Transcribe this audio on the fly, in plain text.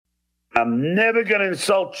I'm never gonna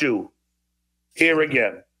insult you here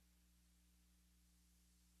again.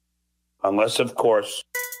 Unless, of course,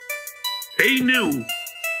 they knew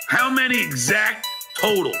how many exact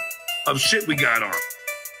total of shit we got on.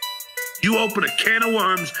 You open a can of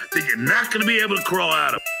worms that you're not gonna be able to crawl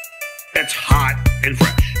out of. That's hot and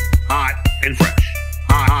fresh. Hot and fresh.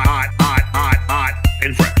 Hot, hot, hot, hot, hot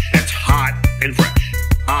and fresh. That's hot and fresh.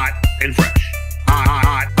 Hot and fresh. Hot,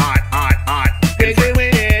 hot, hot, hot, hot and fresh.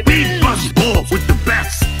 We bust balls with the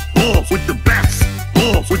best. Balls with the best.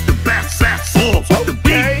 Balls with the best. Balls with the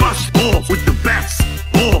big bust. Balls with the best.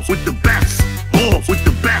 Balls with the best. Balls with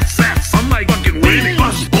the best. I'm like fucking winning.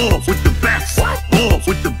 Bust balls with the best. Balls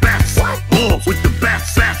with the best. Balls with the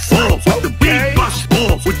best. Balls with the big bust.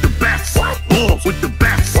 Balls with the best. Balls with the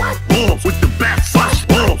best. Balls with the best. Bust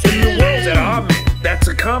balls. In the world that I'm in, that's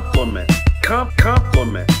a compliment.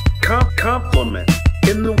 Compliment. Compliment.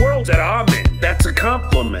 In the world that I'm in, that's a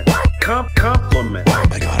compliment. Compliment. Oh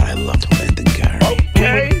my God, I love London Gary.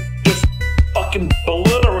 Okay? Just fucking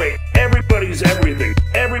obliterate everybody's everything.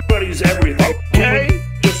 Everybody's everything. Okay?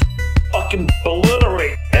 Just fucking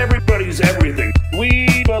obliterate everybody's everything.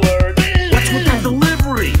 We've alert. What's with that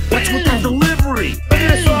delivery? What's with that delivery? Look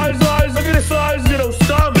at the size. Look at the size of those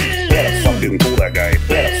stomachs. Gotta fucking pull that guy.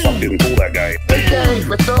 Gotta fucking pull that guy. Okay,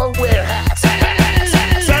 let's all wear hats.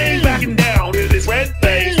 I ain't backing down to this red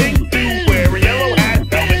face. Think you wear a yellow hat.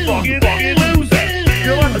 Fucking loser.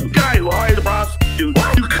 You're like the guy who hired a prostitute.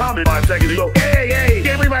 You come in 5 seconds and go, hey,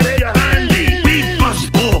 give me my name behind me. We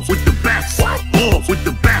bust balls with the best. Balls with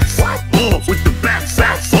the best. Balls with the best.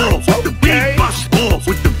 Balls with the big bust. Balls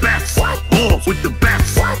with the best. Balls with the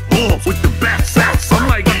best. Balls with the best. I'm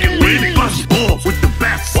like fucking winning. Bust balls with the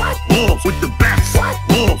best. Balls with the best.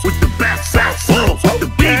 Balls with the best. Balls with the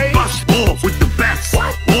big bust. Balls with the best.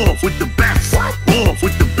 Balls with the best. Balls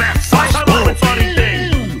with the best. How about a funny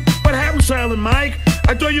thing? What happened, Silent Mike?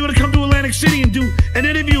 I thought you were gonna come to Atlantic City and do an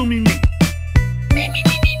interview with me.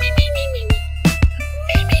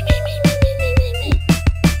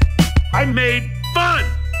 I made fun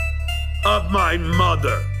of my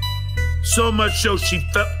mother. So much so she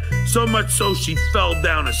fell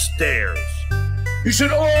down the stairs. You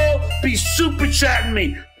should all be super chatting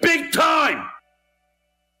me big time.